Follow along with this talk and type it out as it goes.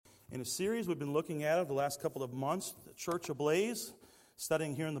in a series we've been looking at over the last couple of months, the Church Ablaze,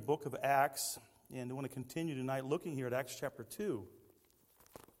 studying here in the book of Acts. And I want to continue tonight looking here at Acts chapter 2.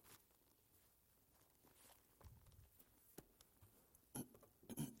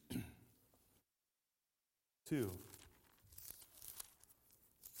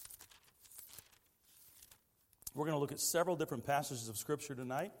 We're going to look at several different passages of Scripture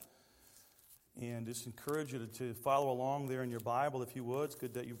tonight. And just encourage you to follow along there in your Bible, if you would. It's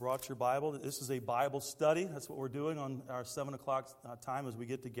good that you brought your Bible. This is a Bible study. That's what we're doing on our 7 o'clock time as we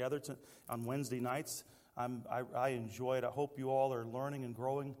get together on Wednesday nights. I enjoy it. I hope you all are learning and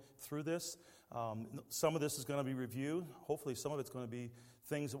growing through this. Some of this is going to be review. Hopefully some of it's going to be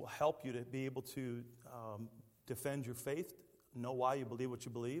things that will help you to be able to defend your faith, know why you believe what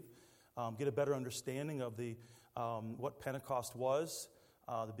you believe, get a better understanding of what Pentecost was,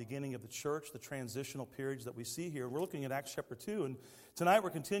 the beginning of the church, the transitional periods that we see here. We're looking at Acts chapter 2, and tonight we're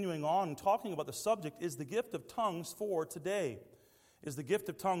continuing on and talking about the subject, is the gift of tongues for today? Is the gift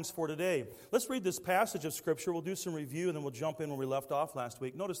of tongues for today? Let's read this passage of Scripture. We'll do some review, and then we'll jump in where we left off last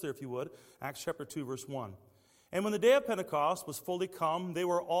week. Notice there, if you would, Acts chapter 2, verse 1. And when the day of Pentecost was fully come, they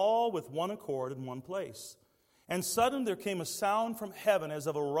were all with one accord in one place. And suddenly there came a sound from heaven as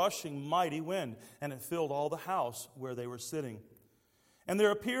of a rushing mighty wind, and it filled all the house where they were sitting. And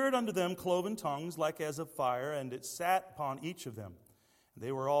there appeared unto them cloven tongues like as of fire, and it sat upon each of them.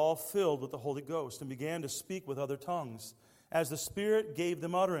 They were all filled with the Holy Ghost, and began to speak with other tongues, as the Spirit gave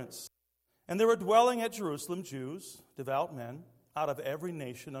them utterance. And there were dwelling at Jerusalem Jews, devout men, out of every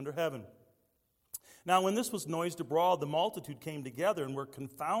nation under heaven. Now when this was noised abroad, the multitude came together and were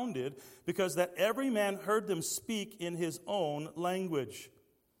confounded, because that every man heard them speak in his own language.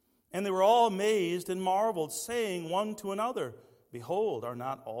 And they were all amazed and marveled, saying one to another, Behold, are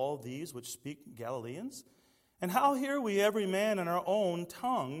not all these which speak Galileans? And how hear we every man in our own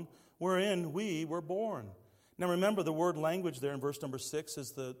tongue wherein we were born? Now remember, the word language there in verse number 6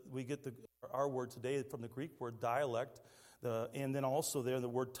 is we get our word today from the Greek word dialect. And then also there, the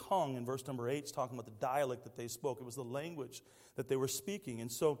word tongue in verse number 8 is talking about the dialect that they spoke. It was the language that they were speaking.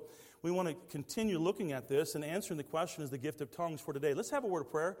 And so we want to continue looking at this and answering the question, is the gift of tongues for today? Let's have a word of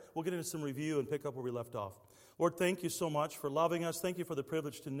prayer. We'll get into some review and pick up where we left off. Lord, thank you so much for loving us. Thank you for the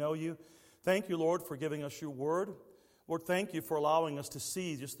privilege to know you. Thank you, Lord, for giving us your word. Lord, thank you for allowing us to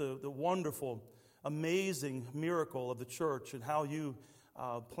see just the wonderful, amazing miracle of the church and how you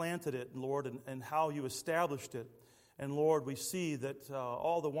planted it, Lord, and how you established it. And Lord, we see that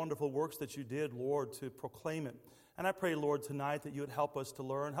all the wonderful works that you did, Lord, to proclaim it. And I pray, Lord, tonight that you would help us to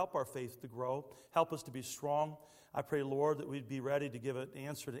learn, help our faith to grow, help us to be strong. I pray, Lord, that we'd be ready to give an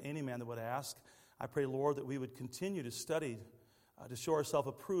answer to any man that would ask. I pray, Lord, that we would continue to study, to show ourselves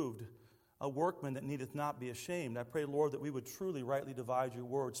approved, a workman that needeth not be ashamed. I pray, Lord, that we would truly rightly divide your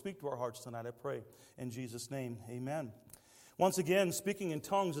word. Speak to our hearts tonight, I pray. In Jesus' name, amen. Once again, speaking in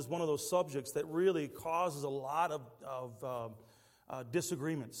tongues is one of those subjects that really causes a lot of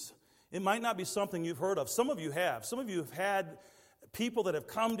disagreements. It might not be something you've heard of. Some of you have. Some of you have had people that have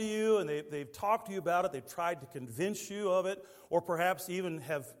come to you and they've talked to you about it. They've tried to convince you of it, or perhaps even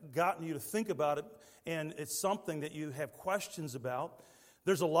have gotten you to think about it, and it's something that you have questions about.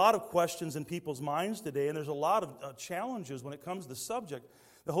 There's a lot of questions in people's minds today, and there's a lot of challenges when it comes to the subject.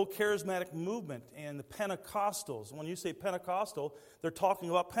 The whole charismatic movement and the Pentecostals. When you say Pentecostal, they're talking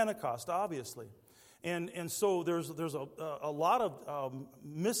about Pentecost, obviously. And so there's a lot of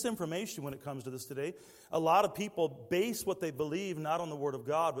misinformation when it comes to this today. A lot of people base what they believe not on the Word of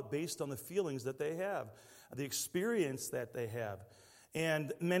God, but based on the feelings that they have, the experience that they have.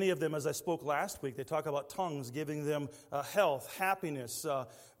 And many of them, as I spoke last week, they talk about tongues giving them health, happiness.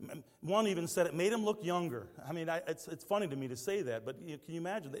 One even said it made them look younger. I mean, it's funny to me to say that, but can you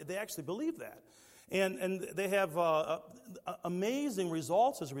imagine? They actually believe that. And they have amazing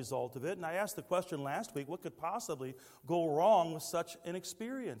results as a result of it. And I asked the question last week, what could possibly go wrong with such an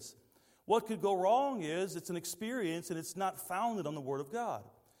experience? What could go wrong is it's an experience and it's not founded on the Word of God.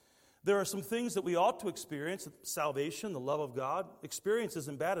 There are some things that we ought to experience, salvation, the love of God. Experience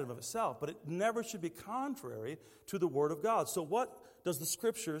isn't bad in and of itself, but it never should be contrary to the Word of God. So what does the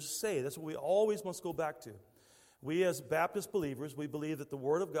Scriptures say? That's what we always must go back to. We as Baptist believers, we believe that the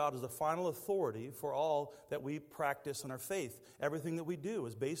Word of God is the final authority for all that we practice in our faith. Everything that we do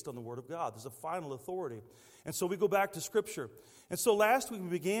is based on the Word of God. There's a final authority. And so we go back to Scripture. And so last week we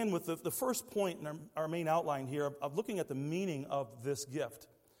began with the first point in our main outline here of looking at the meaning of this gift.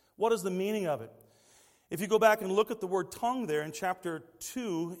 What is the meaning of it? If you go back and look at the word tongue there in chapter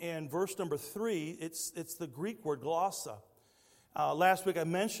 2 and verse number 3, it's the Greek word glossa. Last week I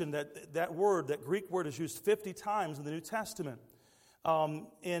mentioned that Greek word is used 50 times in the New Testament.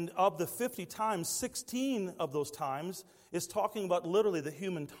 And of the 50 times, 16 of those times is talking about literally the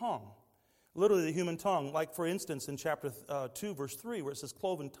human tongue. Literally the human tongue. Like, for instance, in chapter 2, verse 3, where it says,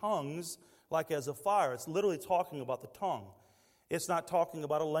 cloven tongues like as a fire. It's literally talking about the tongue. It's not talking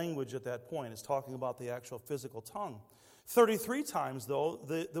about a language at that point. It's talking about the actual physical tongue. 33 times, though,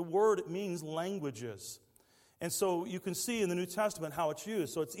 the word means languages. And so you can see in the New Testament how it's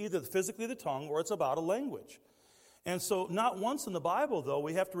used. So it's either physically the tongue or it's about a language. And so not once in the Bible, though,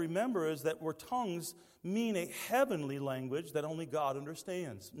 we have to remember is that where tongues mean a heavenly language that only God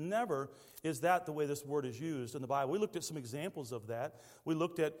understands. Never is that the way this word is used in the Bible. We looked at some examples of that. We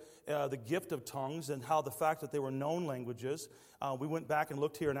looked at the gift of tongues and how the fact that they were known languages. We went back and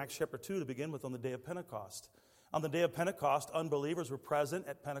looked here in Acts chapter 2 to begin with on the day of Pentecost. On the day of Pentecost, unbelievers were present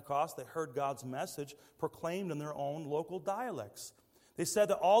at Pentecost. They heard God's message proclaimed in their own local dialects. They said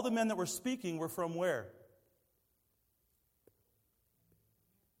that all the men that were speaking were from where?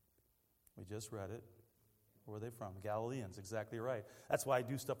 We just read it. Where were they from? Galileans, exactly right. That's why I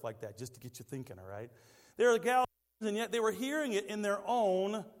do stuff like that, just to get you thinking, all right? They're the Galileans, and yet they were hearing it in their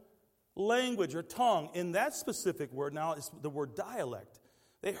own language or tongue. In that specific word, now it's the word dialect.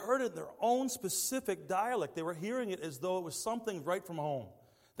 They heard it in their own specific dialect. They were hearing it as though it was something right from home.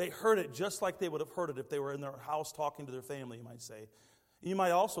 They heard it just like they would have heard it if they were in their house talking to their family, you might say. You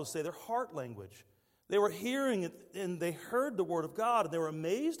might also say their heart language. They were hearing it, and they heard the word of God, and they were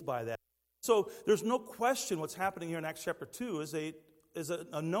amazed by that. So there's no question what's happening here in Acts chapter 2 is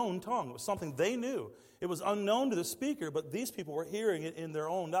a known tongue. It was something they knew. It was unknown to the speaker, but these people were hearing it in their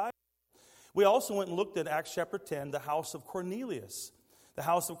own dialect. We also went and looked at Acts chapter 10, the house of Cornelius. The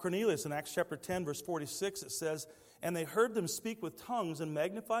house of Cornelius in Acts chapter 10, verse 46, it says, and they heard them speak with tongues and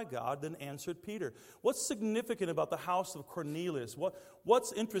magnify God, then answered Peter. What's significant about the house of Cornelius?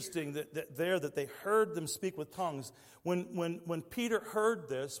 What's interesting that they heard them speak with tongues? When Peter heard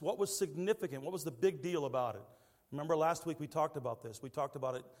this, what was significant? What was the big deal about it? Remember last week we talked about this. We talked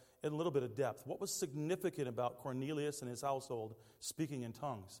about it in a little bit of depth. What was significant about Cornelius and his household speaking in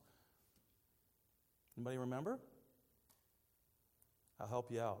tongues? Anybody remember? I'll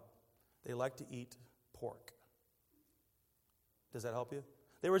help you out. They like to eat pork. Does that help you?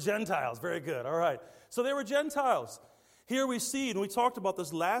 They were Gentiles. Very good. All right. So they were Gentiles. Here we see, and we talked about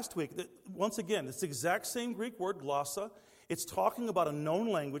this last week, that once again, it's the exact same Greek word, glossa. It's talking about a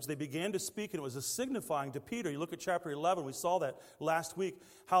known language. They began to speak, and it was a signifying to Peter. You look at chapter 11. We saw that last week,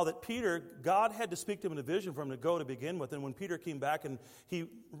 how that Peter, God had to speak to him in a vision for him to go to begin with. And when Peter came back and he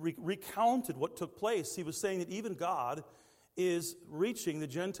recounted what took place, he was saying that even God is reaching the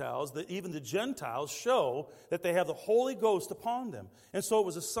Gentiles, that even the Gentiles show that they have the Holy Ghost upon them. And so it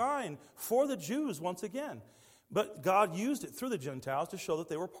was a sign for the Jews once again. But God used it through the Gentiles to show that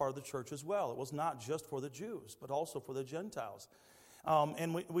they were part of the church as well. It was not just for the Jews, but also for the Gentiles.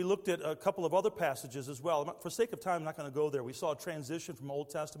 And we looked at a couple of other passages as well. For sake of time, I'm not going to go there. We saw a transition from Old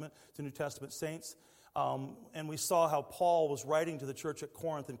Testament to New Testament saints. And we saw how Paul was writing to the church at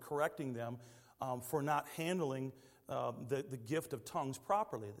Corinth and correcting them for not handling the gift of tongues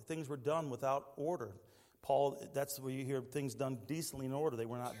properly. The things were done without order. Paul, that's where you hear things done decently in order. They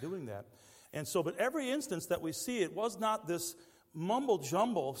were not doing that. And so, but every instance that we see, it was not this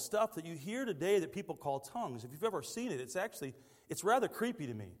mumble-jumble stuff that you hear today that people call tongues. If you've ever seen it, it's rather creepy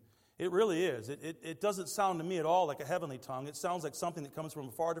to me. It really is. It doesn't sound to me at all like a heavenly tongue. It sounds like something that comes from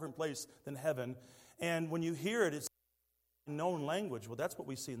a far different place than heaven. And when you hear it, it's a known language. Well, that's what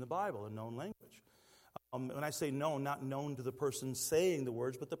we see in the Bible, a known language. When I say known, not known to the person saying the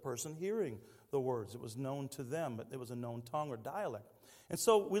words, but the person hearing the words. It was known to them, but it was a known tongue or dialect. And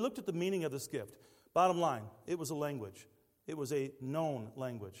so we looked at the meaning of this gift. Bottom line, it was a language. It was a known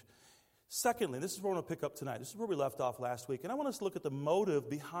language. Secondly, this is where I want to pick up tonight. This is where we left off last week. And I want us to look at the motive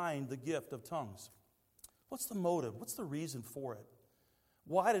behind the gift of tongues. What's the motive? What's the reason for it?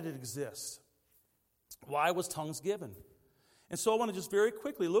 Why did it exist? Why was tongues given? And so I want to just very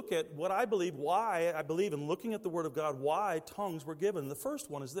quickly look at what I believe, why I believe in looking at the Word of God, why tongues were given. The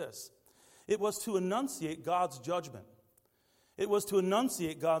first one is this. It was to enunciate God's judgment. It was to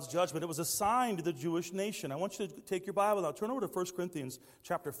enunciate God's judgment. It was a sign to the Jewish nation. I want you to take your Bible now. Turn over to 1 Corinthians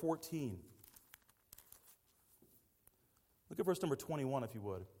chapter 14. Look at verse number 21, if you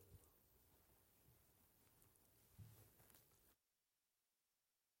would.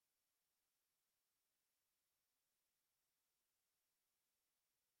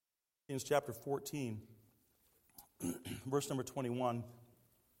 Chapter 14, verse number 21.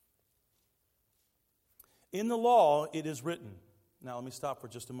 In the law it is written. Now let me stop for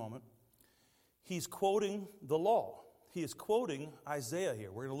just a moment. He's quoting the law. he is quoting Isaiah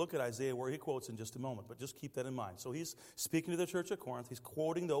here. We're going to look at Isaiah where he quotes in just a moment, but just keep that in mind. So he's speaking to the church of Corinth. He's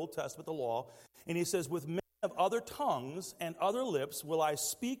quoting the Old Testament, the law, and he says, with men of other tongues and other lips will I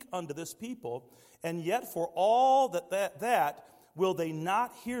speak unto this people, and yet for all that will they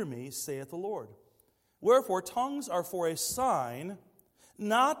not hear me, saith the Lord. Wherefore tongues are for a sign,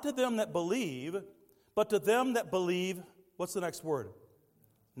 not to them that believe, but to them that believe, what's the next word?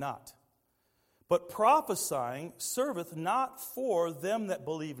 Not. But prophesying serveth not for them that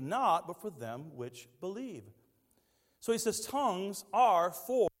believe not, but for them which believe. So he says tongues are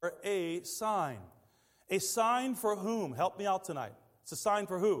for a sign. A sign for whom? Help me out tonight. It's a sign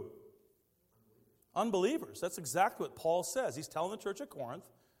for who? Unbelievers. That's exactly what Paul says. He's telling the church of Corinth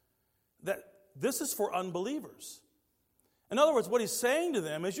that this is for unbelievers. In other words, what he's saying to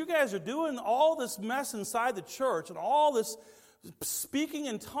them is, you guys are doing all this mess inside the church and all this speaking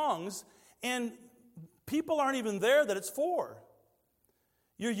in tongues, and people aren't even there that it's for.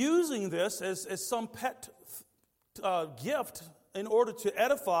 You're using this as some pet gift in order to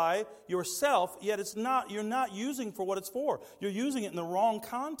edify yourself, yet you're not using for what it's for. You're using it in the wrong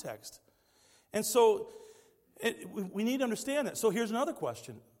context. And so we need to understand that. So here's another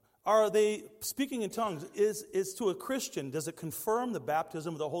question. Are they speaking in tongues? Is to a Christian, does it confirm the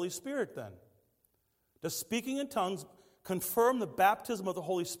baptism of the Holy Spirit then? Does speaking in tongues confirm the baptism of the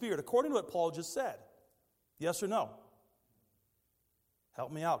Holy Spirit, according to what Paul just said? Yes or no?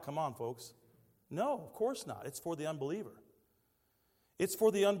 Help me out. Come on, folks. No, of course not. It's for the unbeliever. It's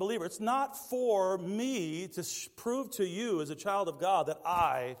for the unbeliever. It's not for me to prove to you as a child of God that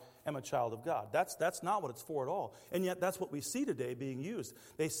I am a child of God. That's not what it's for at all. And yet that's what we see today being used.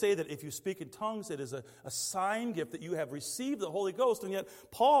 They say that if you speak in tongues, it is a sign gift that you have received the Holy Ghost. And yet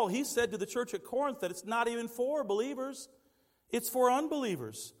Paul, he said to the church at Corinth that it's not even for believers. It's for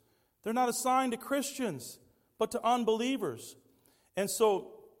unbelievers. They're not assigned to Christians, but to unbelievers. And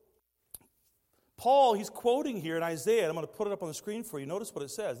so Paul, he's quoting here in Isaiah. I'm going to put it up on the screen for you. Notice what it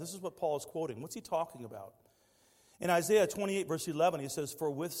says. This is what Paul is quoting. What's he talking about? In Isaiah 28, verse 11, he says,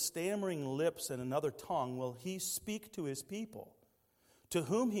 for with stammering lips and another tongue will he speak to his people, to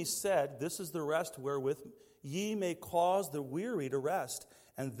whom he said, this is the rest wherewith ye may cause the weary to rest,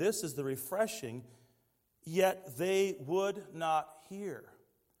 and this is the refreshing, yet they would not hear.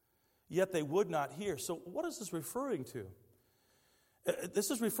 Yet they would not hear. So what is this referring to? This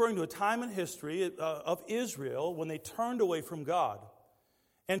is referring to a time in history of Israel when they turned away from God.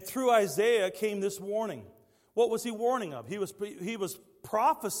 And through Isaiah came this warning. What was he warning of? He was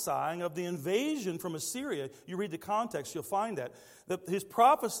prophesying of the invasion from Assyria. You read the context, you'll find that he's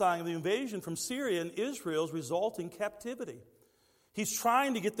prophesying of the invasion from Syria and Israel's resulting captivity. He's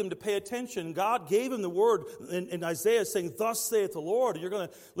trying to get them to pay attention. God gave him the word in Isaiah saying, thus saith the Lord. You're going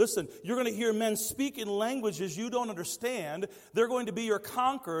to hear men speak in languages you don't understand. They're going to be your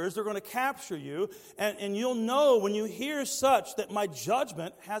conquerors. They're going to capture you. And you'll know when you hear such that my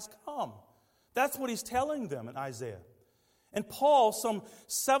judgment has come. That's what he's telling them in Isaiah. And Paul, some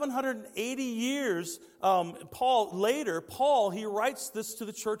 780 years Paul, he writes this to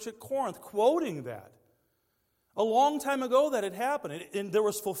the church at Corinth, quoting that. A long time ago that had happened, and there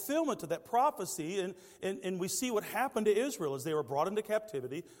was fulfillment to that prophecy, and we see what happened to Israel as they were brought into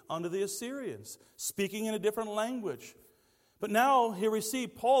captivity under the Assyrians, speaking in a different language. But now, here we see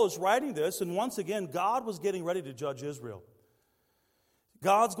Paul is writing this, and once again, God was getting ready to judge Israel.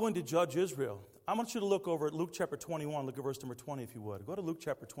 God's going to judge Israel. I want you to look over at Luke chapter 21. Look at verse number 20 if you would. Go to Luke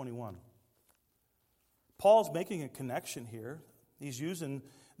chapter 21. Paul's making a connection here. He's using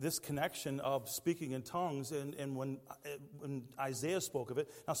this connection of speaking in tongues, and when Isaiah spoke of it.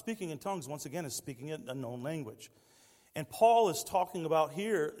 Now, speaking in tongues, once again, is speaking in a known language. And Paul is talking about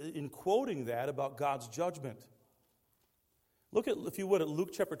here, in quoting that, about God's judgment. Look at, if you would, at Luke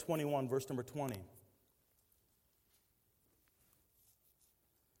chapter 21, verse number 20.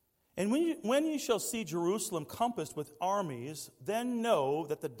 And when ye shall see Jerusalem compassed with armies, then know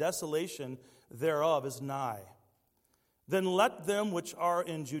that the desolation thereof is nigh. Then let them which are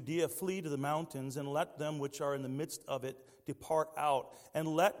in Judea flee to the mountains, and let them which are in the midst of it depart out, and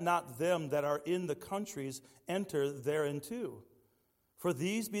let not them that are in the countries enter thereinto. For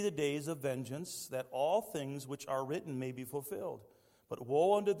these be the days of vengeance, that all things which are written may be fulfilled. But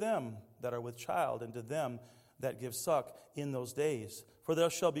woe unto them that are with child, and to them that give suck in those days. For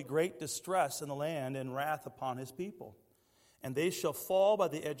there shall be great distress in the land, and wrath upon his people. And they shall fall by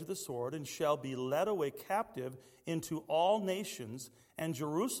the edge of the sword, and shall be led away captive into all nations, and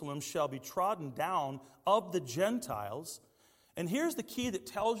Jerusalem shall be trodden down of the Gentiles. And here's the key that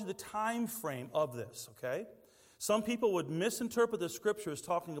tells you the time frame of this, okay? Some people would misinterpret the scripture as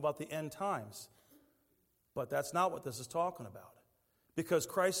talking about the end times. But that's not what this is talking about. Because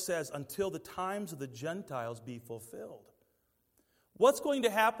Christ says, until the times of the Gentiles be fulfilled. What's going to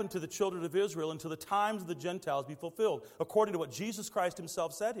happen to the children of Israel until the times of the Gentiles be fulfilled? According to what Jesus Christ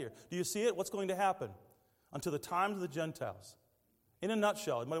himself said here. Do you see it? What's going to happen? Until the times of the Gentiles. In a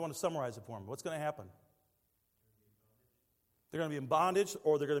nutshell, you might want to summarize it for me. What's going to happen? They're going to be in bondage,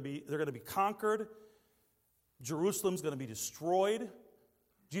 or they're going to be conquered. Jerusalem's going to be destroyed.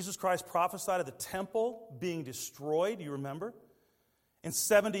 Jesus Christ prophesied of the temple being destroyed, you remember? In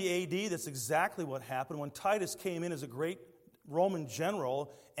 70 AD, that's exactly what happened when Titus came in as a great Roman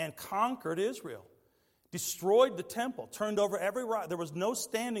general and conquered Israel. Destroyed the temple, turned over every rock. There was no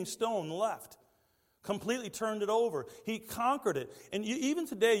standing stone left. Completely turned it over. He conquered it. And even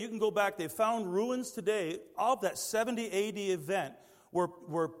today, you can go back, they found ruins today of that 70 AD event where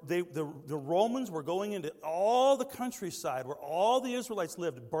the Romans were going into all the countryside, where all the Israelites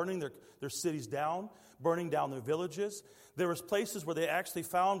lived, burning their cities down, burning down their villages. There was places where they actually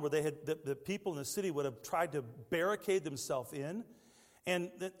found where they had the people in the city would have tried to barricade themselves in,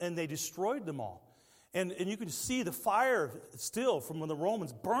 and they destroyed them all. And you can see the fire still from when the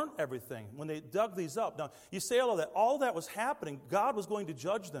Romans burnt everything, when they dug these up. Now, you say all that was happening. God was going to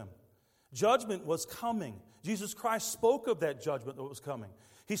judge them. Judgment was coming. Jesus Christ spoke of that judgment that was coming.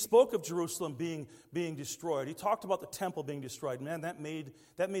 He spoke of Jerusalem being destroyed. He talked about the temple being destroyed. Man, that made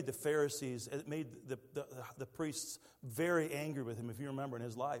the Pharisees, it made the priests very angry with him, if you remember, in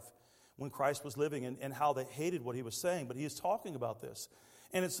his life when Christ was living, and how they hated what he was saying. But he is talking about this.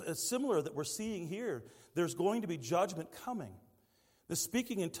 And it's similar that we're seeing here. There's going to be judgment coming. The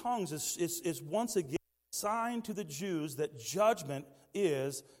speaking in tongues is once again a sign to the Jews that judgment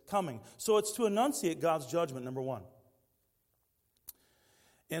is coming. So it's to enunciate God's judgment, number one.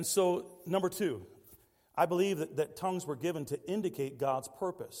 And so, number two, I believe that tongues were given to indicate God's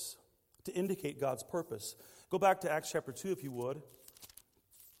purpose. To indicate God's purpose. Go back to Acts chapter 2, if you would.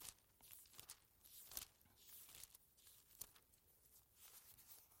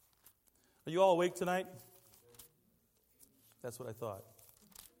 Are you all awake tonight? That's what I thought.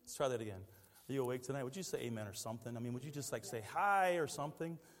 Let's try that again. Are you awake tonight? Would you say amen or something? I mean, would you just say hi or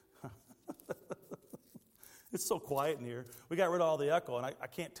something? It's so quiet in here. We got rid of all the echo, and I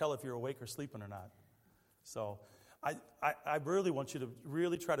can't tell if you're awake or sleeping or not. So I really want you to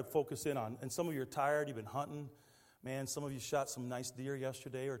really try to focus in on, and some of you are tired, you've been hunting. Man, some of you shot some nice deer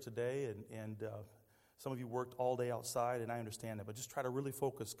yesterday or today, and some of you worked all day outside, and I understand that. But just try to really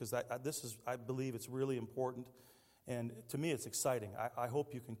focus, because I believe it's really important, and to me it's exciting. I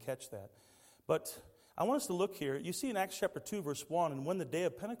hope you can catch that. But I want us to look here. You see in Acts chapter 2, verse 1, and when the day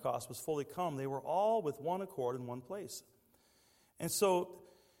of Pentecost was fully come, they were all with one accord in one place. And so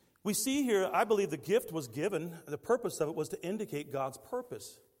we see here, I believe the gift was given, the purpose of it was to indicate God's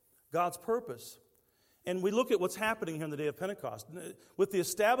purpose. God's purpose. And we look at what's happening here on the day of Pentecost. With the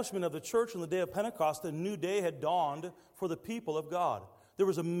establishment of the church on the day of Pentecost, a new day had dawned for the people of God. There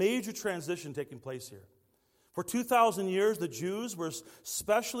was a major transition taking place here. For 2,000 years, the Jews were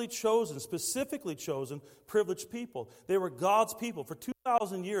specifically chosen, privileged people. They were God's people. For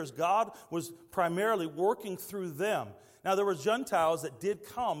 2,000 years, God was primarily working through them. Now, there were Gentiles that did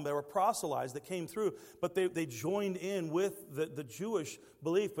come. There were proselytes that came through, but they joined in with the Jewish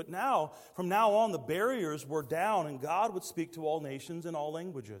belief. But now, from now on, the barriers were down, and God would speak to all nations and all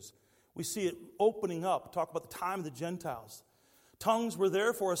languages. We see it opening up. Talk about the time of the Gentiles. Tongues were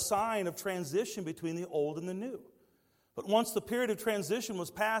therefore a sign of transition between the old and the new. But once the period of transition was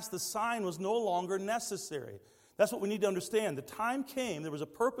past, the sign was no longer necessary. That's what we need to understand. The time came, there was a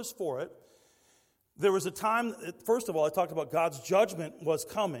purpose for it. There was a time, first of all, I talked about God's judgment was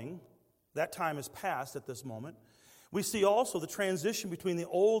coming. That time is past at this moment. We see also the transition between the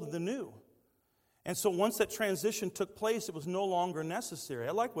old and the new. And so once that transition took place, it was no longer necessary.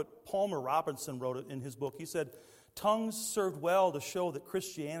 I like what Palmer Robinson wrote in his book. He said, tongues served well to show that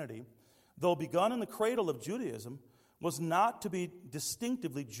Christianity, though begun in the cradle of Judaism, was not to be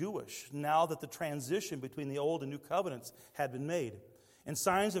distinctively Jewish now that the transition between the old and new covenants had been made. And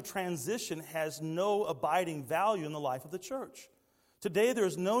signs of transition has no abiding value in the life of the church. Today there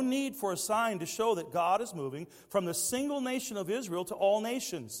is no need for a sign to show that God is moving from the single nation of Israel to all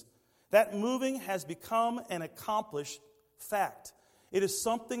nations. That moving has become an accomplished fact. It is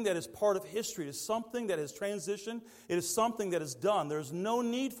something that is part of history. It is something that has transitioned. It is something that is done. There's no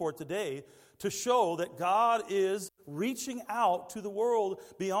need for it today to show that God is reaching out to the world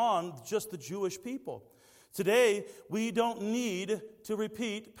beyond just the Jewish people. Today, we don't need to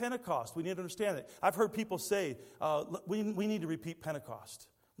repeat Pentecost. We need to understand that. I've heard people say, we need to repeat Pentecost.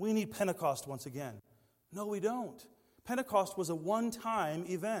 We need Pentecost once again. No, we don't. Pentecost was a one-time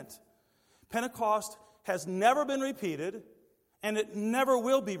event. Pentecost has never been repeated, and it never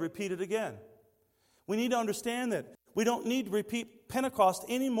will be repeated again. We need to understand that we don't need to repeat Pentecost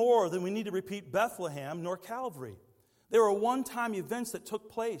any more than we need to repeat Bethlehem nor Calvary. They were one-time events that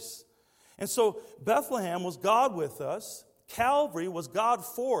took place. And so Bethlehem was God with us. Calvary was God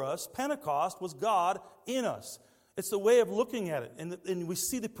for us. Pentecost was God in us. It's the way of looking at it. And we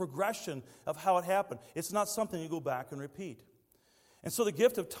see the progression of how it happened. It's not something you go back and repeat. And so the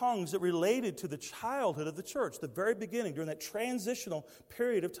gift of tongues, it related to the childhood of the church, the very beginning, during that transitional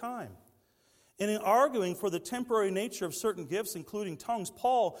period of time. And in arguing for the temporary nature of certain gifts, including tongues,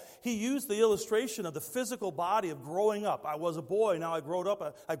 Paul, he used the illustration of the physical body of growing up. I was a boy, now I grew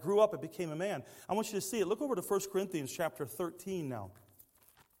up, I became a man. I want you to see it. Look over to 1 Corinthians chapter 13 now.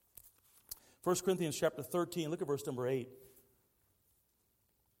 1 Corinthians chapter 13, look at verse number 8.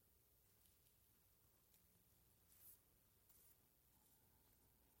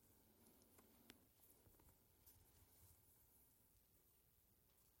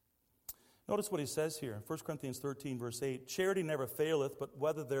 Notice what he says here, 1 Corinthians 13, verse 8. Charity never faileth, but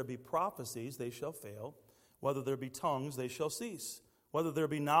whether there be prophecies, they shall fail. Whether there be tongues, they shall cease. Whether there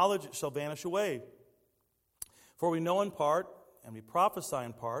be knowledge, it shall vanish away. For we know in part, and we prophesy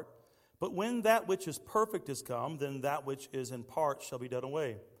in part, but when that which is perfect is come, then that which is in part shall be done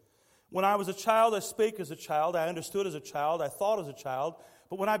away. When I was a child, I spake as a child, I understood as a child, I thought as a child,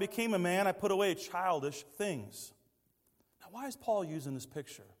 but when I became a man, I put away childish things. Now, why is Paul using this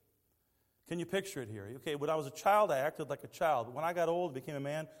picture? Can you picture it here? Okay, when I was a child, I acted like a child. But when I got old, became a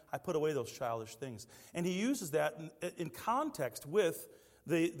man, I put away those childish things. And he uses that in context with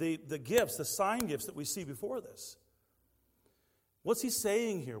the gifts, the sign gifts that we see before this. What's he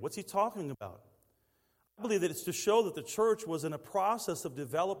saying here? What's he talking about? I believe that it's to show that the church was in a process of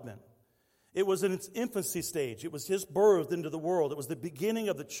development. It was in its infancy stage. It was just birthed into the world. It was the beginning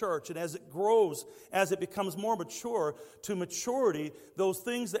of the church. And as it grows, as it becomes more mature to maturity, those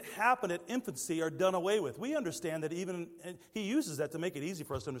things that happen at infancy are done away with. We understand that even, and he uses that to make it easy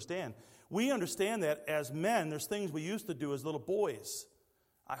for us to understand. We understand that as men, there's things we used to do as little boys.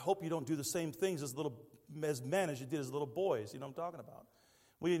 I hope you don't do the same things as men as you did as little boys. You know what I'm talking about.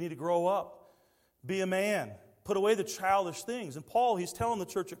 We need to grow up, be a man. Put away the childish things. And Paul, he's telling the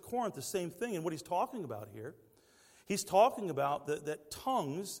church at Corinth the same thing. And what he's talking about here, he's talking about that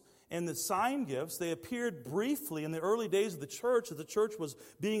tongues and the sign gifts, they appeared briefly in the early days of the church as the church was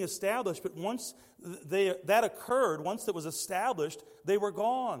being established. But once that occurred, once it was established, they were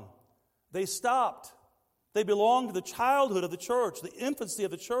gone. They stopped. They belonged to the childhood of the church, the infancy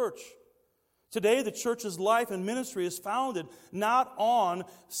of the church. Today, the church's life and ministry is founded not on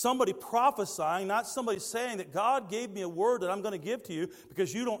somebody prophesying, not somebody saying that God gave me a word that I'm going to give to you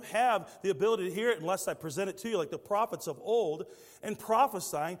because you don't have the ability to hear it unless I present it to you like the prophets of old. And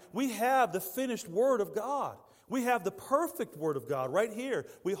prophesying, we have the finished word of God. We have the perfect word of God right here.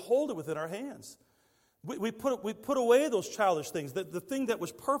 We hold it within our hands. We put away those childish things. The thing that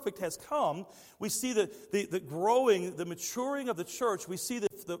was perfect has come. We see the growing, the maturing of the church. We see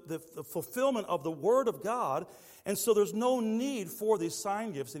the fulfillment of the Word of God. And so there's no need for these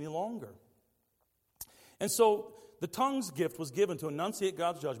sign gifts any longer. And so the tongues gift was given to enunciate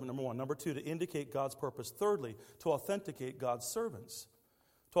God's judgment, number one. Number two, to indicate God's purpose. Thirdly, to authenticate God's servants.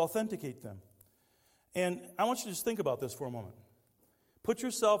 To authenticate them. And I want you to just think about this for a moment. Put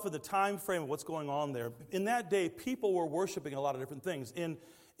yourself in the time frame of what's going on there. In that day, people were worshiping a lot of different things. In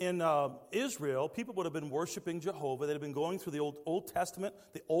Israel, people would have been worshiping Jehovah. They'd have been going through the Old Testament,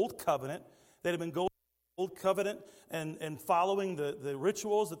 the Old Covenant. They'd have been going through the Old Covenant and following the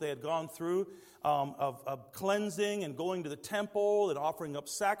rituals that they had gone through of cleansing and going to the temple and offering up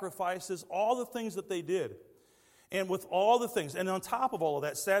sacrifices, all the things that they did. And with all the things, and on top of all of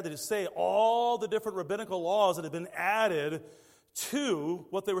that, sad to say, all the different rabbinical laws that had been added to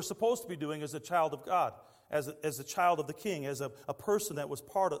what they were supposed to be doing as a child of God, as a child of the king, as a person that was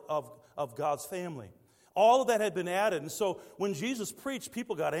part of God's family. All of that had been added. And so when Jesus preached,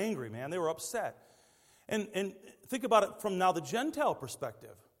 people got angry, man. They were upset. And think about it from now the Gentile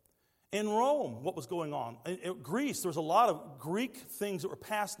perspective. In Rome, what was going on? In Greece, there was a lot of Greek things that were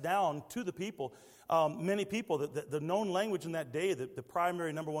passed down to the people. Many people, the known language in that day, the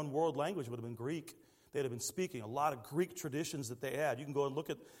primary number one world language would have been Greek. They'd have been speaking a lot of Greek traditions that they had. You can go and look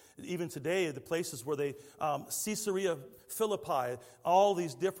at, even today, the places where they, Caesarea Philippi, all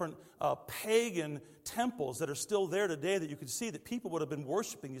these different pagan temples that are still there today that you can see that people would have been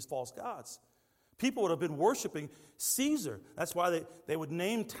worshiping these false gods. People would have been worshiping Caesar. That's why they would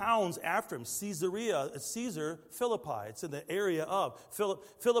name towns after him. Caesarea, Caesar Philippi. It's in the area of.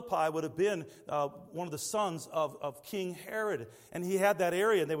 Philippi would have been one of the sons of King Herod. And he had that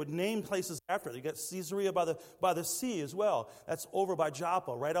area, and they would name places after it. You got Caesarea by the sea as well. That's over by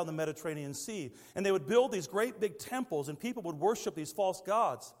Joppa, right on the Mediterranean Sea. And they would build these great big temples, and people would worship these false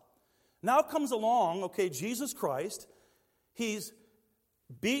gods. Now comes along, Jesus Christ. He's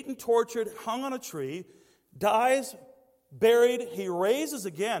beaten, tortured, hung on a tree, dies, buried, he raises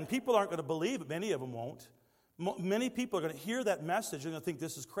again. People aren't going to believe it. Many of them won't. Many people are going to hear that message and going to think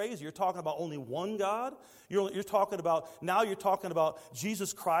this is crazy. You're talking about only one God? You're talking about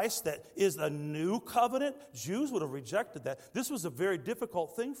Jesus Christ that is a new covenant? Jews would have rejected that. This was a very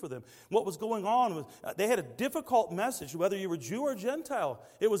difficult thing for them. What was going on was they had a difficult message, whether you were Jew or Gentile.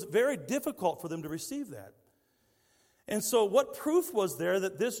 It was very difficult for them to receive that. And so what proof was there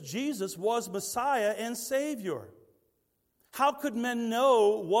that this Jesus was Messiah and Savior? How could men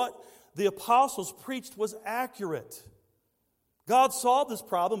know what the apostles preached was accurate? God solved this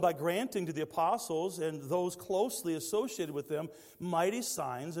problem by granting to the apostles and those closely associated with them mighty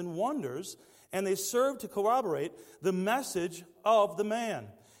signs and wonders, and they served to corroborate the message of the man.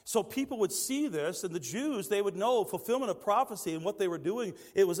 So people would see this, and the Jews, they would know fulfillment of prophecy and what they were doing.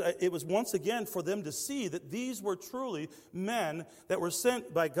 It was once again for them to see that these were truly men that were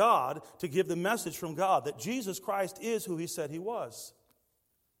sent by God to give the message from God, that Jesus Christ is who he said he was.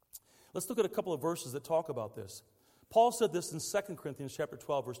 Let's look at a couple of verses that talk about this. Paul said this in 2 Corinthians chapter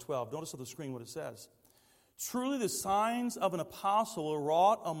 12, verse 12. Notice on the screen what it says. Truly the signs of an apostle are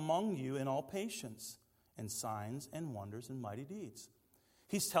wrought among you in all patience, and signs and wonders and mighty deeds.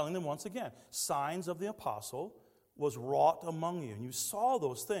 He's telling them once again, signs of the apostle was wrought among you. And you saw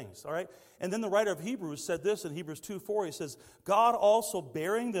those things, all right? And then the writer of Hebrews said this in Hebrews 2:4. He says, God also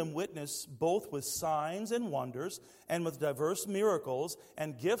bearing them witness both with signs and wonders and with diverse miracles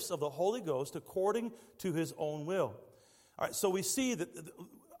and gifts of the Holy Ghost according to his own will. All right, so we see that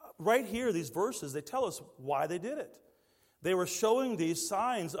right here, these verses, they tell us why they did it. They were showing these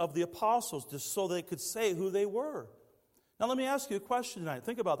signs of the apostles just so they could say who they were. Now, let me ask you a question tonight.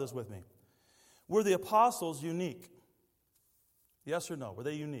 Think about this with me. Were the apostles unique? Yes or no? Were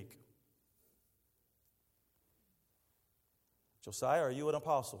they unique? Josiah, are you an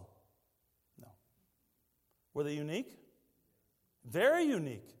apostle? No. Were they unique? Very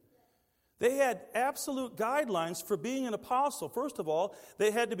unique. They had absolute guidelines for being an apostle. First of all, they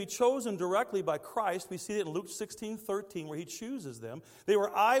had to be chosen directly by Christ. We see it in Luke 16:13 where he chooses them. They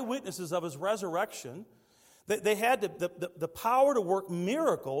were eyewitnesses of his resurrection. They had the power to work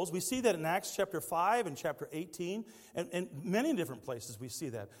miracles. We see that in Acts chapter 5 and chapter 18, and many different places we see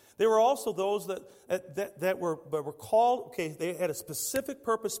that. There were also those that were called, they had a specific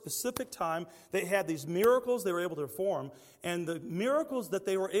purpose, specific time. They had these miracles they were able to perform, and the miracles that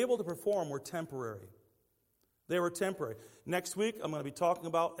they were able to perform were temporary. They were temporary. Next week, I'm going to be talking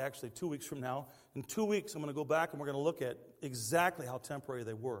about, actually 2 weeks from now, in 2 weeks, I'm going to go back and we're going to look at exactly how temporary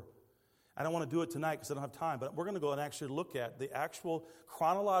they were. I don't want to do it tonight because I don't have time, but we're going to go and actually look at the actual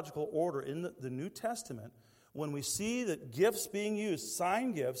chronological order in the New Testament when we see that gifts being used,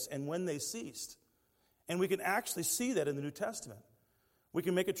 sign gifts, and when they ceased. And we can actually see that in the New Testament. We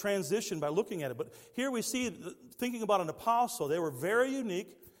can make a transition by looking at it. But here we see, thinking about an apostle, they were very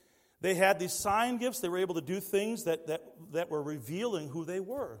unique. They had these sign gifts. They were able to do things that were revealing who they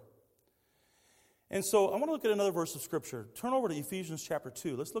were. And so I want to look at another verse of Scripture. Turn over to Ephesians chapter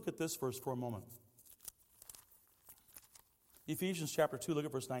 2. Let's look at this verse for a moment. Ephesians chapter 2, look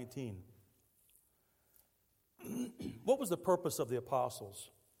at verse 19. What was the purpose of the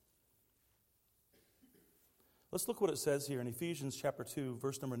apostles? Let's look what it says here in Ephesians chapter 2,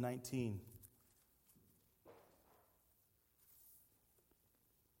 verse number 19.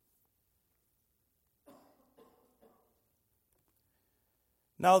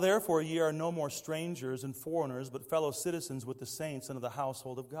 Now therefore ye are no more strangers and foreigners, but fellow citizens with the saints and of the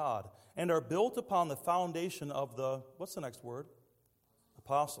household of God, and are built upon the foundation of the, what's the next word?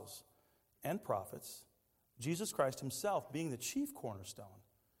 Apostles and prophets, Jesus Christ himself being the chief cornerstone,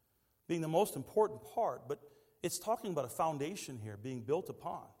 being the most important part, but it's talking about a foundation here being built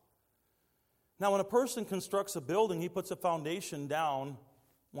upon. Now when a person constructs a building, he puts a foundation down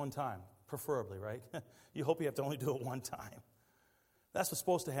one time, preferably, right? You hope you have to only do it one time. That's what's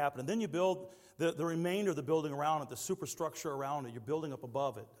supposed to happen. And then you build the remainder of the building around it, the superstructure around it. You're building up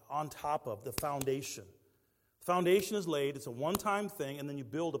above it, on top of the foundation. The foundation is laid. It's a one-time thing, and then you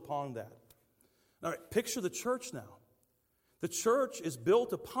build upon that. All right, picture the church now. The church is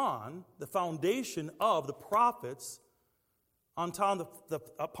built upon the foundation of the prophets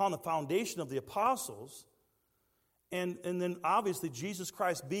upon the foundation of the apostles, and then obviously Jesus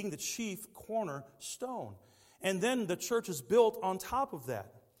Christ being the chief cornerstone. And then the church is built on top of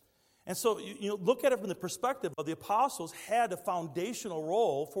that. And so, look at it from the perspective of the apostles had a foundational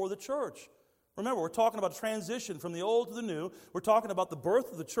role for the church. Remember, we're talking about a transition from the old to the new. We're talking about the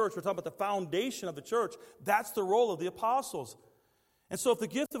birth of the church. We're talking about the foundation of the church. That's the role of the apostles. And so if the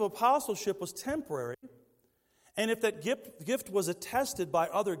gift of apostleship was temporary, and if that gift was attested by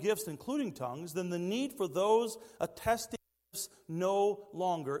other gifts, including tongues, then the need for those attesting gifts no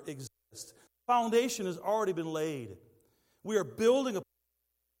longer exists. The foundation has already been laid. We are building upon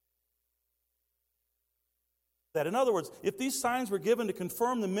that. In other words, if these signs were given to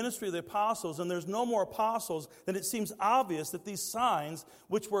confirm the ministry of the apostles and there's no more apostles, then it seems obvious that these signs,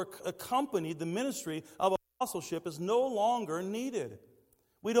 which were accompanied the ministry of apostleship, is no longer needed.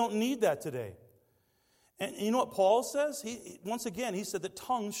 We don't need that today. And you know what Paul says? Once again, he said that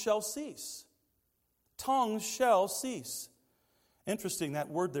tongues shall cease. Tongues shall cease. Interesting, that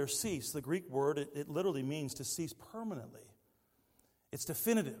word there, cease, the Greek word, it literally means to cease permanently. It's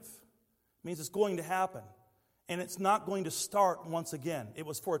definitive. It means it's going to happen. And it's not going to start once again. It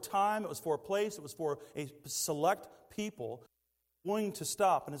was for a time, it was for a place, it was for a select people. It's going to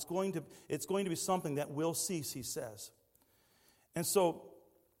stop, and it's going to be something that will cease, he says. And so,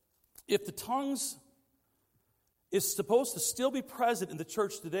 if the tongues is supposed to still be present in the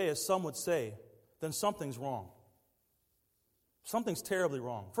church today, as some would say, then something's wrong. Something's terribly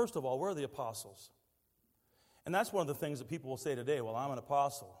wrong. First of all, where are the apostles? And that's one of the things that people will say today, well, I'm an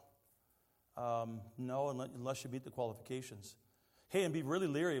apostle. No, unless you meet the qualifications. Hey, and be really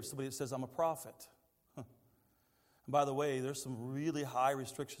leery of somebody that says, I'm a prophet. And by the way, there's some really high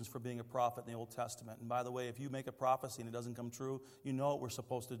restrictions for being a prophet in the Old Testament. And by the way, if you make a prophecy and it doesn't come true, you know what we're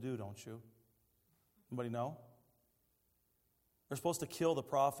supposed to do, don't you? Anybody know? They're supposed to kill the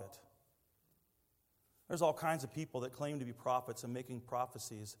prophet. There's all kinds of people that claim to be prophets and making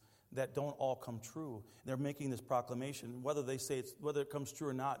prophecies that don't all come true. They're making this proclamation. Whether they say whether it comes true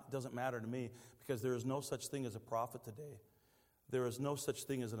or not, it doesn't matter to me, because there is no such thing as a prophet today. There is no such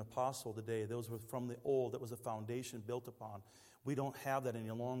thing as an apostle today. Those were from the old. That was a foundation built upon. We don't have that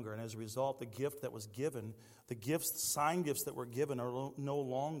any longer. And as a result, the gift that was given, the gifts, the sign gifts that were given are no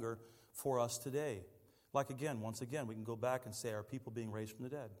longer for us today. Like once again, we can go back and say, are people being raised from the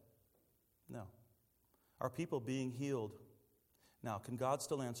dead? No. Are people being healed? Now, can God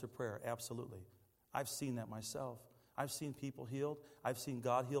still answer prayer? Absolutely. I've seen that myself. I've seen people healed. I've seen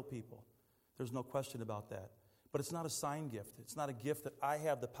God heal people. There's no question about that. But it's not a sign gift. It's not a gift that I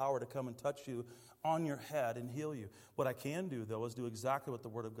have the power to come and touch you on your head and heal you. What I can do, though, is do exactly what the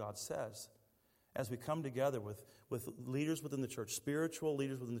Word of God says. As we come together with leaders within the church, spiritual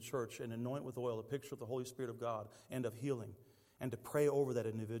leaders within the church, and anoint with oil a picture of the Holy Spirit of God and of healing, and to pray over that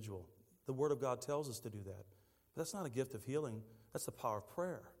individual. The Word of God tells us to do that. But that's not a gift of healing. That's the power of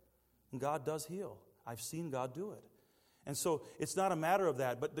prayer. And God does heal. I've seen God do it. And so it's not a matter of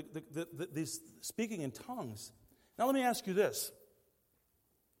that, but these speaking in tongues. Now let me ask you this.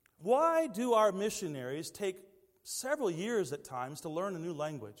 Why do our missionaries take several years at times to learn a new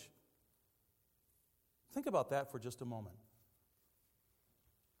language? Think about that for just a moment.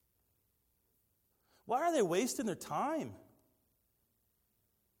 Why are they wasting their time?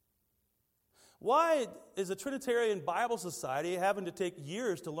 Why is a Trinitarian Bible Society having to take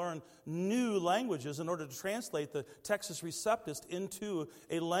years to learn new languages in order to translate the Textus Receptus into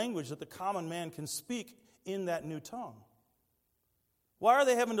a language that the common man can speak in that new tongue? Why are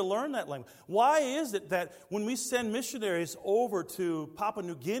they having to learn that language? Why is it that when we send missionaries over to Papua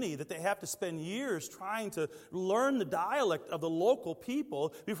New Guinea that they have to spend years trying to learn the dialect of the local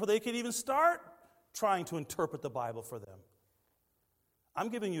people before they can even start trying to interpret the Bible for them? I'm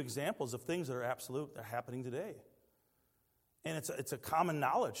giving you examples of things that are absolute, that are happening today. And it's a common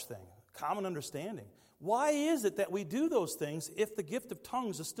knowledge thing, common understanding. Why is it that we do those things if the gift of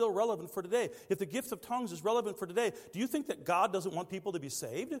tongues is still relevant for today? If the gift of tongues is relevant for today, do you think that God doesn't want people to be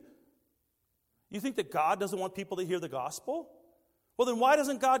saved? You think that God doesn't want people to hear the gospel? Well, then why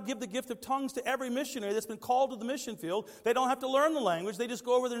doesn't God give the gift of tongues to every missionary that's been called to the mission field? They don't have to learn the language. They just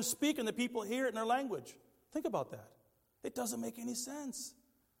go over there and speak, and the people hear it in their language. Think about that. It doesn't make any sense.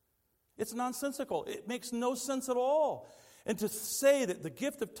 It's nonsensical. It makes no sense at all. And to say that the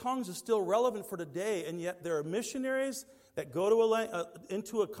gift of tongues is still relevant for today, and yet there are missionaries that go to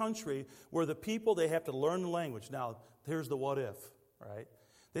into a country where the people, they have to learn the language. Now, here's the what if, right?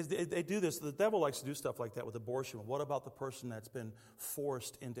 They do this. The devil likes to do stuff like that with abortion. What about the person that's been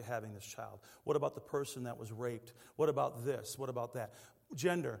forced into having this child? What about the person that was raped? What about this? What about that?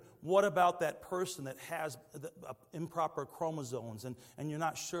 gender? What about that person that has improper chromosomes and you're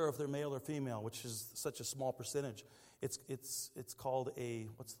not sure if they're male or female, which is such a small percentage? It's called a,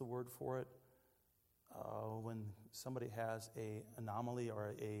 what's the word for it? When somebody has a anomaly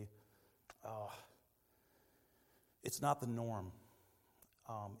or it's not the norm.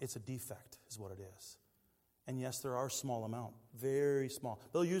 It's a defect is what it is. And yes, there are a small amount, very small.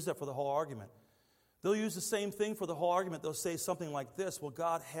 They'll use that for the whole argument. They'll use the same thing for the whole argument. They'll say something like this, well,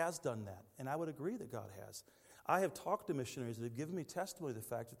 God has done that. And I would agree that God has. I have talked to missionaries that have given me testimony of the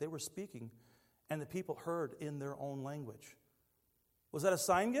fact that they were speaking and the people heard in their own language. Was that a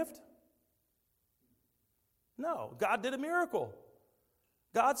sign gift? No. God did a miracle.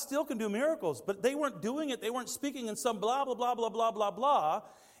 God still can do miracles, but they weren't doing it. They weren't speaking in some blah, blah, blah, blah, blah, blah, blah,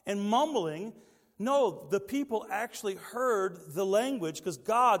 and mumbling. No, the people actually heard the language because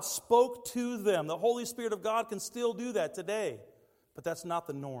God spoke to them. The Holy Spirit of God can still do that today, but that's not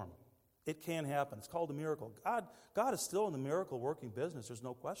the norm. It can happen. It's called a miracle. God is still in the miracle working business, there's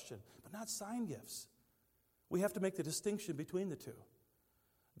no question, but not sign gifts. We have to make the distinction between the two.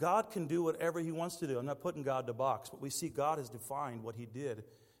 God can do whatever He wants to do. I'm not putting God in a box, but we see God has defined what He did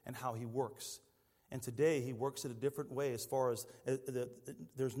and how He works. And today, He works in a different way as far as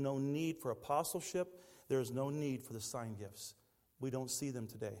there's no need for apostleship. There's no need for the sign gifts. We don't see them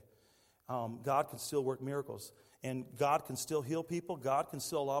today. God can still work miracles. And God can still heal people. God can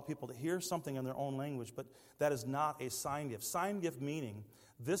still allow people to hear something in their own language. But that is not a sign gift. Sign gift meaning,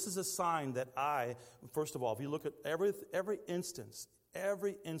 this is a sign that first of all, if you look at every instance,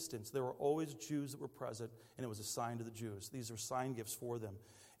 there were always Jews that were present, and it was a sign to the Jews. These are sign gifts for them.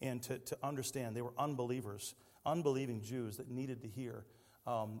 And to understand, they were unbelievers, unbelieving Jews that needed to hear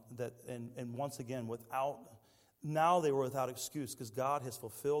that. And once again, now they were without excuse because God has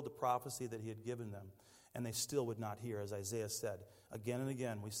fulfilled the prophecy that He had given them, and they still would not hear, as Isaiah said. Again and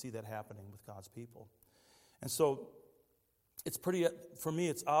again, we see that happening with God's people. And so, for me,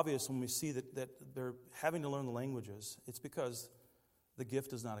 it's obvious when we see that they're having to learn the languages. It's because the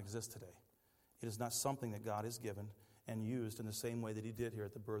gift does not exist today. It is not something that God has given and used in the same way that He did here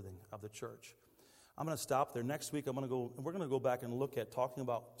at the birthing of the church. I'm going to stop there. Next week, we're going to go back and look at talking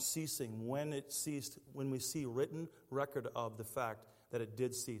about ceasing, when it ceased, when we see written record of the fact that it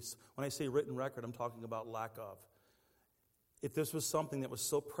did cease. When I say written record, I'm talking about lack of. If this was something that was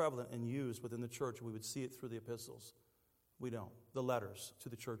so prevalent and used within the church, we would see it through the epistles. We don't. The letters to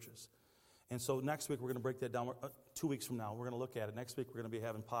the churches. And so next week, we're going to break that down. 2 weeks from now, we're going to look at it. Next week, we're going to be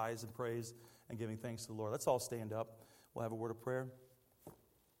having pies and praise and giving thanks to the Lord. Let's all stand up. We'll have a word of prayer.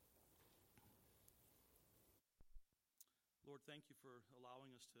 Lord, thank you for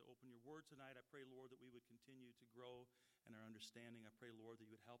allowing us to open your word tonight. I pray, Lord, that we would continue to grow in our understanding. I pray, Lord,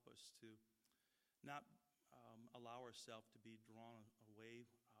 that you would help us to not allow ourselves to be drawn away,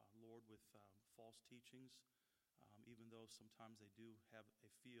 Lord, with false teachings, even though sometimes they do have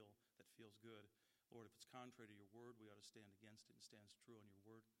a feel that feels good. Lord, if it's contrary to your word, we ought to stand against it and stand true on your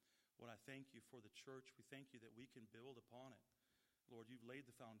word. Lord, I thank you for the church. We thank you that we can build upon it. Lord, you've laid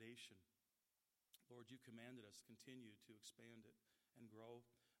the foundation. Lord, you commanded us continue to expand it and grow,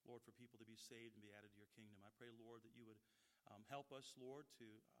 Lord, for people to be saved and be added to your kingdom. I pray, Lord, that you would help us, Lord, to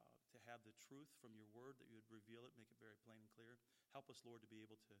have the truth from your word, that you would reveal it, make it very plain and clear. Help us, Lord, to be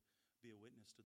able to